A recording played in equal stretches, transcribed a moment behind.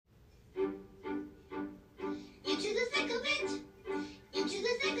bit. Into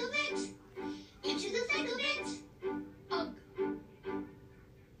the thick of it. Into the thick of it. Ugh.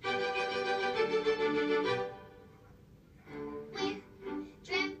 We're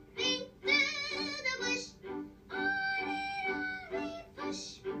tramping through the bush. On a bush.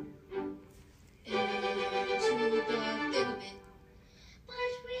 Into the thick of it.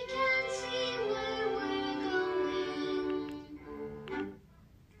 But we can't see where we're going.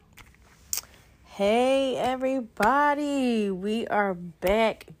 Hey everybody, we are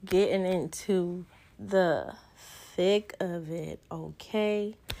back getting into the thick of it,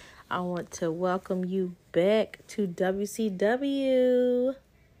 okay? I want to welcome you back to WCW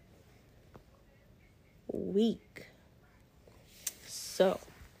week. So,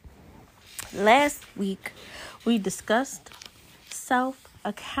 last week we discussed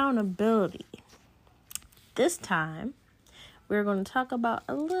self-accountability. This time, we're going to talk about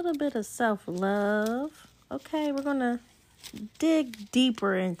a little bit of self-love. Okay, we're going to dig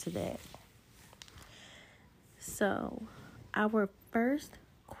deeper into that. So, our first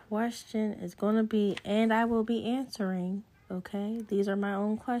question is going to be, and I will be answering, okay? These are my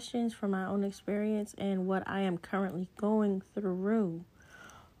own questions from my own experience and what I am currently going through,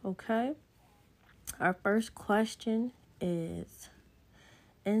 okay? Our first question is,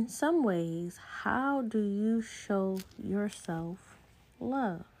 in some ways, how do you show yourself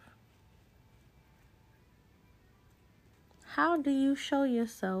love? How do you show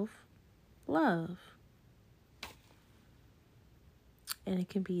yourself love? And it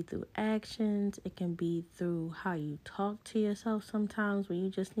can be through actions. It can be through how you talk to yourself sometimes when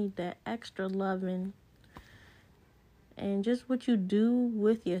you just need that extra loving. And just what you do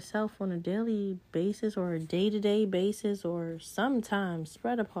with yourself on a daily basis or a day-to-day basis or sometimes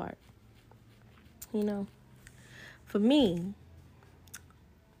spread apart. You know, for me,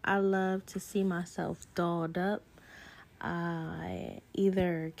 I love to see myself dolled up.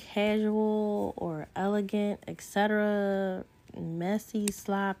 Either casual or elegant, etc., messy,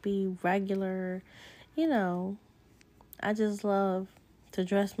 sloppy, regular. You know, I just love to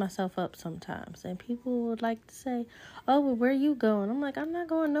dress myself up sometimes. And people would like to say, oh, well, where are you going? I'm like, I'm not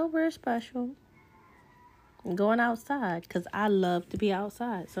going nowhere special. I'm going outside because I love to be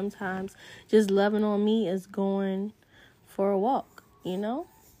outside. Sometimes just loving on me is going for a walk, you know?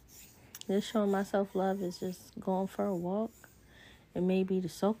 Just showing myself love is just going for a walk. It may be to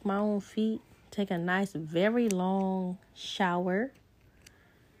soak my own feet, take a nice, very long shower.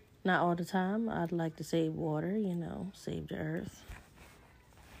 Not all the time. I'd like to save water, you know, save the earth.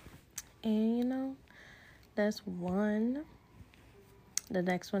 And, you know, that's one. The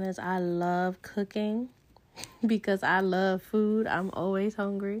next one is I love cooking because I love food. I'm always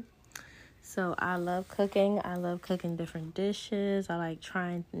hungry. So I love cooking. I love cooking different dishes. I like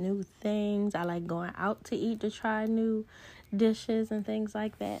trying new things. I like going out to eat to try new dishes and things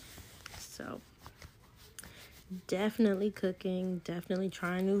like that. So definitely cooking, definitely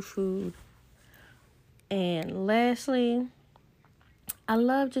trying new food. And lastly, I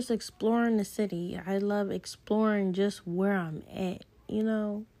love just exploring the city. I love exploring just where I'm at, you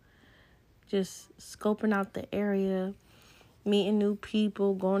know, just scoping out the area, meeting new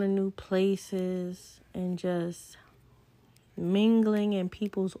people, going to new places, and just mingling in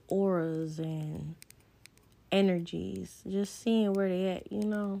people's auras and energies, just seeing where they at, you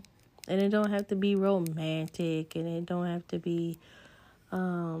know. And it don't have to be romantic, and it don't have to be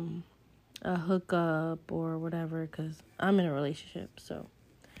a hookup or whatever, because I'm in a relationship, so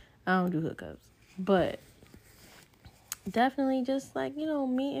I don't do hookups. But definitely just like, you know,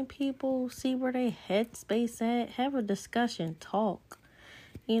 meeting people, see where they headspace at, have a discussion, talk,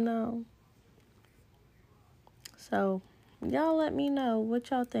 you know. So y'all let me know what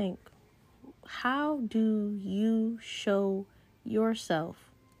y'all think. How do you show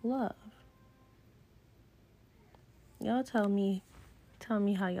yourself love? Y'all tell me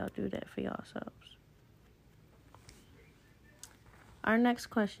how y'all do that for yourselves. Our next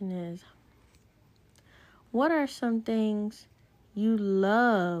question is, what are some things you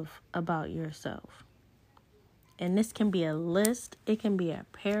love about yourself? And this can be a list, it can be a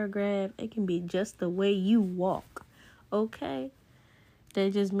paragraph, it can be just the way you walk, okay?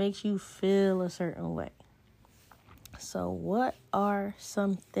 That just makes you feel a certain way. So what are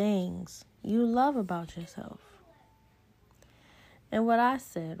some things you love about yourself? And what I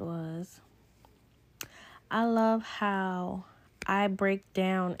said was, I love how I break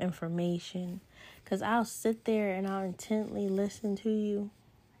down information, because I'll sit there and I'll intently listen to you,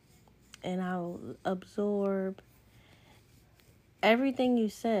 and I'll absorb everything you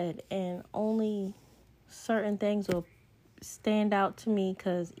said, and only certain things will stand out to me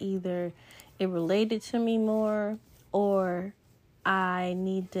because either it related to me more, or I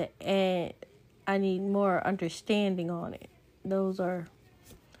need more understanding on it. Those are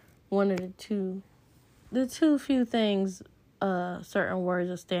one of the two few things, certain words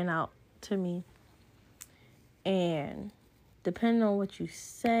will stand out to me. And depending on what you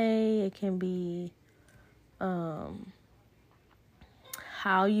say, it can be how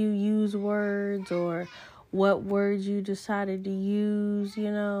you use words or what words you decided to use,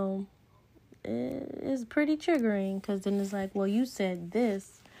 it's pretty triggering, because then it's like, well, you said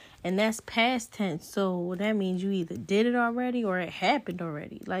this and that's past tense, so that means you either did it already or it happened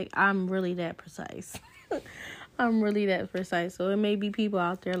already. Like, I'm really that precise. So it may be people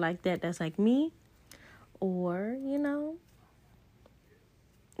out there like that that's like me, or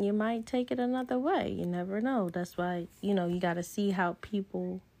you might take it another way. You never know. That's why you got to see how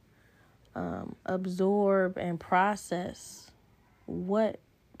people absorb and process what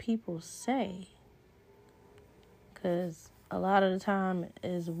people say, because a lot of the time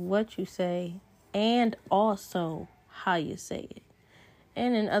is what you say and also how you say it,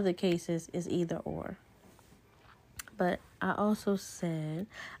 and in other cases is either or. But I also said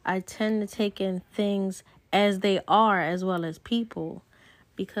I tend to take in things as they are as well as people,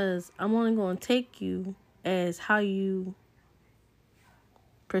 because I'm only going to take you as how you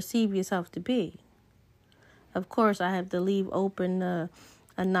perceive yourself to be. Of course, I have to leave open the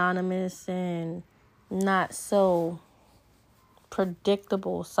anonymous and not so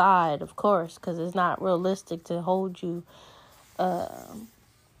predictable side, of course, because it's not realistic to hold you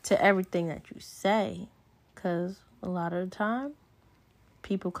to everything that you say, because a lot of the time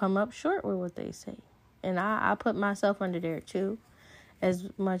people come up short with what they say, and I put myself under there too, as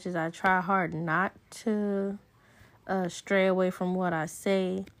much as I try hard not to stray away from what I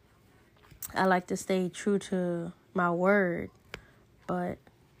say. I like to stay true to my word, but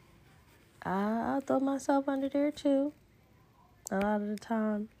I throw myself under there too. A lot of the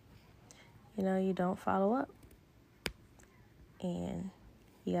time, you don't follow up. And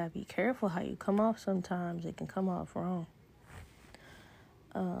you gotta be careful how you come off sometimes. It can come off wrong.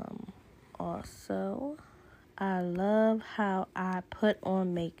 Also, I love how I put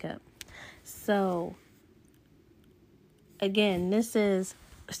on makeup. So, again, this is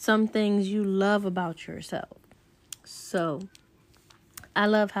some things you love about yourself. So, I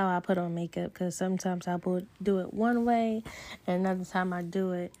love how I put on makeup, because sometimes I would do it one way, and another time I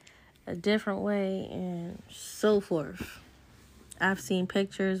do it a different way, and so forth. I've seen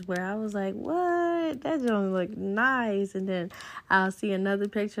pictures where I was like, what? That don't look nice. And then I'll see another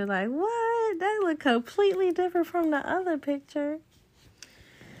picture like, what? That look completely different from the other picture.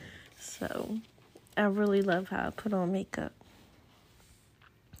 So I really love how I put on makeup.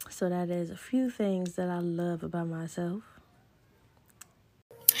 So that is a few things that I love about myself.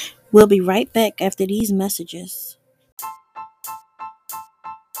 We'll be right back after these messages.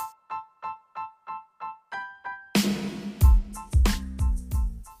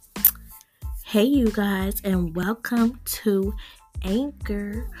 Hey, you guys, and welcome to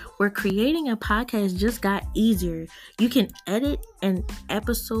Anchor, where creating a podcast just got easier. You can edit an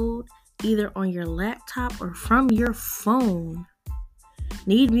episode either on your laptop or from your phone.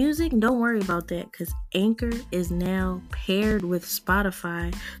 Need music? Don't worry about that, because Anchor is now paired with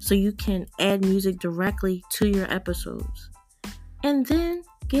Spotify, so you can add music directly to your episodes. And then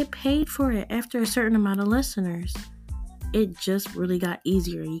get paid for it after a certain amount of listeners. It just really got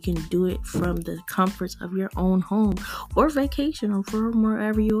easier. You can do it from the comforts of your own home or vacation or from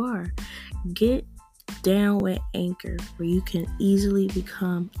wherever you are. Get down with Anchor, where you can easily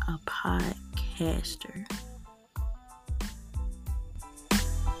become a podcaster.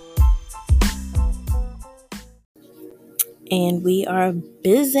 And we are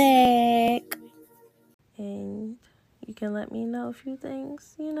busy. And you can let me know a few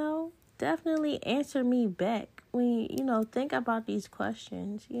things, Definitely answer me back when you think about these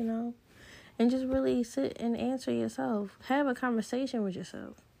questions, and just really sit and answer yourself. Have a conversation with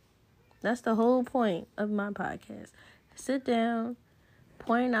yourself. That's the whole point of my podcast. Sit down,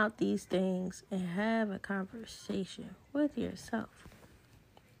 point out these things, and have a conversation with yourself.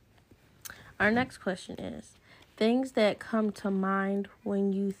 Our next question is, things that come to mind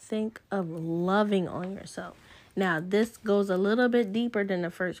when you think of loving on yourself. Now, this goes a little bit deeper than the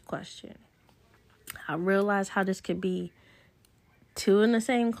first question. I realize how this could be two in the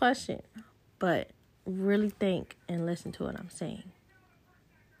same question, but really think and listen to what I'm saying.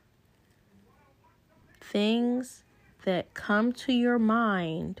 Things that come to your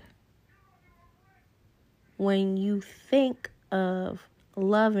mind when you think of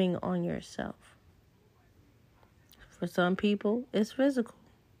loving on yourself. For some people, it's physical.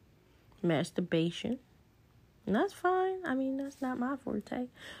 Masturbation, And that's fine. I mean, that's not my forte.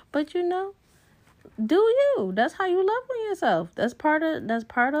 But you know, do you. That's how you love on yourself. That's part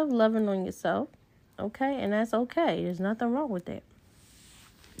of loving on yourself. Okay? And that's okay. There's nothing wrong with that.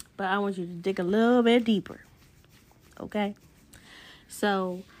 But I want you to dig a little bit deeper. Okay?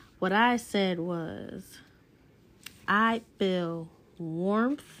 So, what I said was, I feel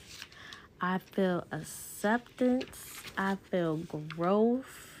warmth. I feel acceptance. I feel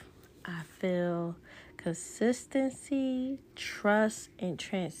growth. I feel consistency, trust, and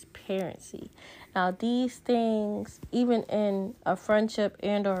transparency. Now, these things, even in a friendship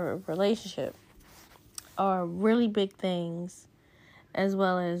and or a relationship, are really big things, as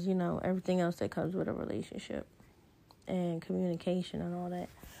well as, you know, everything else that comes with a relationship and communication and all that.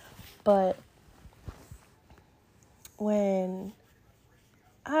 But when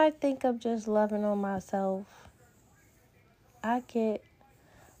I think of just loving on myself, I get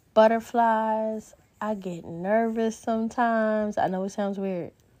butterflies. I get nervous sometimes. I know it sounds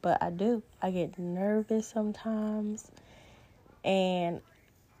weird, but I do. I get nervous sometimes. And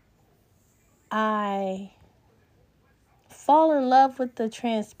I fall in love with the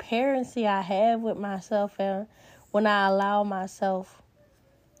transparency I have with myself, and when I allow myself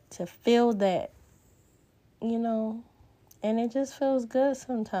to feel that, you know, and it just feels good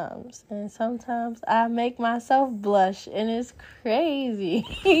sometimes. And sometimes I make myself blush, and it's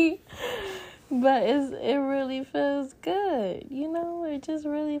crazy. But it really feels good, you know? It just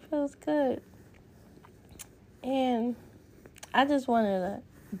really feels good. And I just wanted to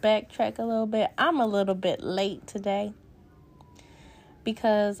backtrack a little bit. I'm a little bit late today,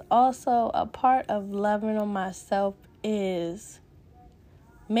 because also a part of loving on myself is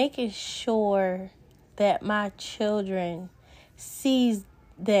making sure that my children sees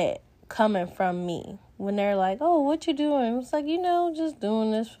that coming from me. When they're like, oh, what you doing? It's like, you know, just doing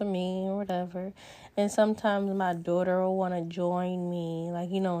this for me or whatever. And sometimes my daughter will want to join me,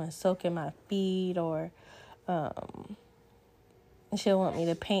 like, you know, and soaking my feet, or she'll want me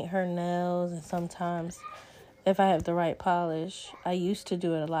to paint her nails. And sometimes, if I have the right polish, I used to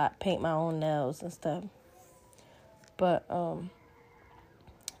do it a lot, paint my own nails and stuff. But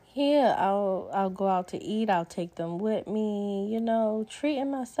yeah, I'll go out to eat. I'll take them with me, you know,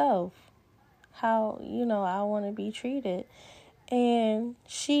 treating myself how, you know, I want to be treated. And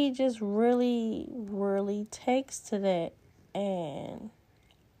she just really, really takes to that. And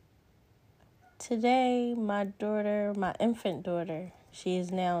today, my daughter, my infant daughter, she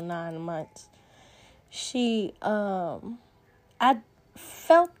is now 9 months. I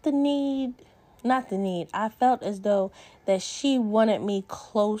felt I felt as though that she wanted me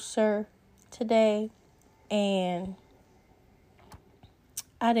closer today, and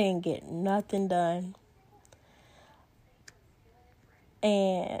I didn't get nothing done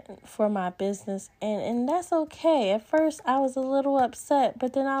and for my business, and that's okay. At first I was a little upset,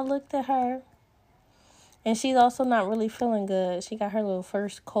 but then I looked at her, and she's also not really feeling good. She got her little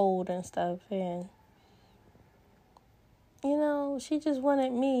first cold and stuff, and you know, she just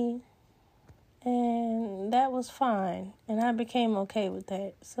wanted me, and that was fine, and I became okay with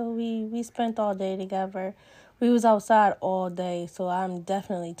that. So we spent all day together. We was outside all day, so I'm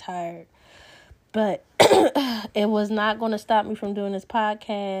definitely tired. But it was not going to stop me from doing this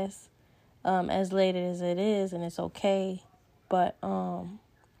podcast as late as it is, and it's okay. But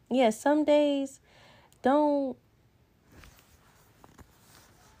yeah, some days don't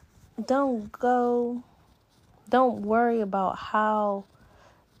worry about how,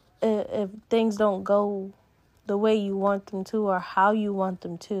 if things don't go the way you want them to or how you want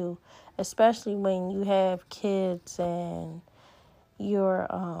them to, especially when you have kids and you're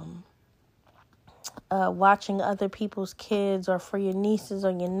watching other people's kids, or for your nieces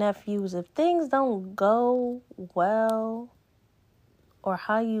or your nephews. If things don't go well or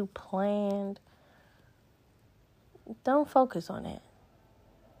how you planned, don't focus on it,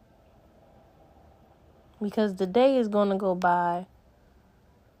 because the day is going to go by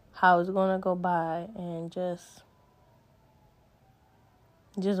how it's going to go by, and just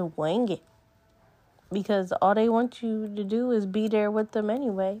wing it, because all they want you to do is be there with them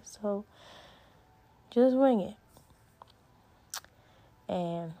anyway. So just wing it.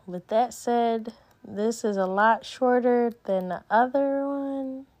 And with that said, this is a lot shorter than the other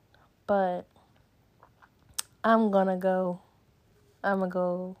one, but I'm gonna go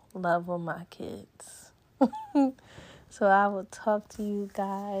love on my kids. So I will talk to you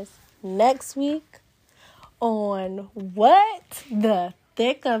guys next week on What the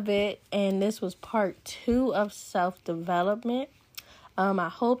Thick of It. And this was part 2 of self-development. I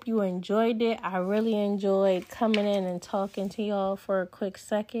hope you enjoyed it. I really enjoyed coming in and talking to y'all for a quick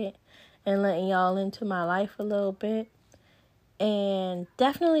second and letting y'all into my life a little bit. And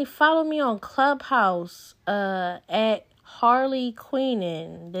definitely follow me on Clubhouse at Harley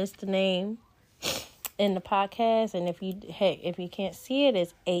Queenan. That's the name in the podcast. And if you can't see it,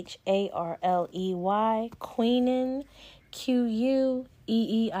 it's HARLEY Queenan, QUEEIN.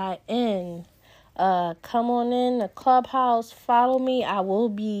 Come on in the Clubhouse, follow me. I will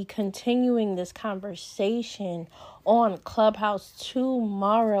be continuing this conversation on Clubhouse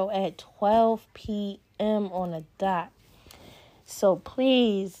tomorrow at 12 p.m. on the dot. So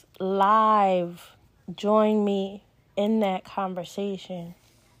please live join me in that conversation.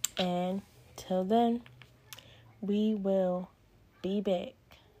 And till then, we will be back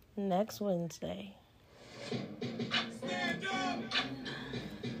next Wednesday.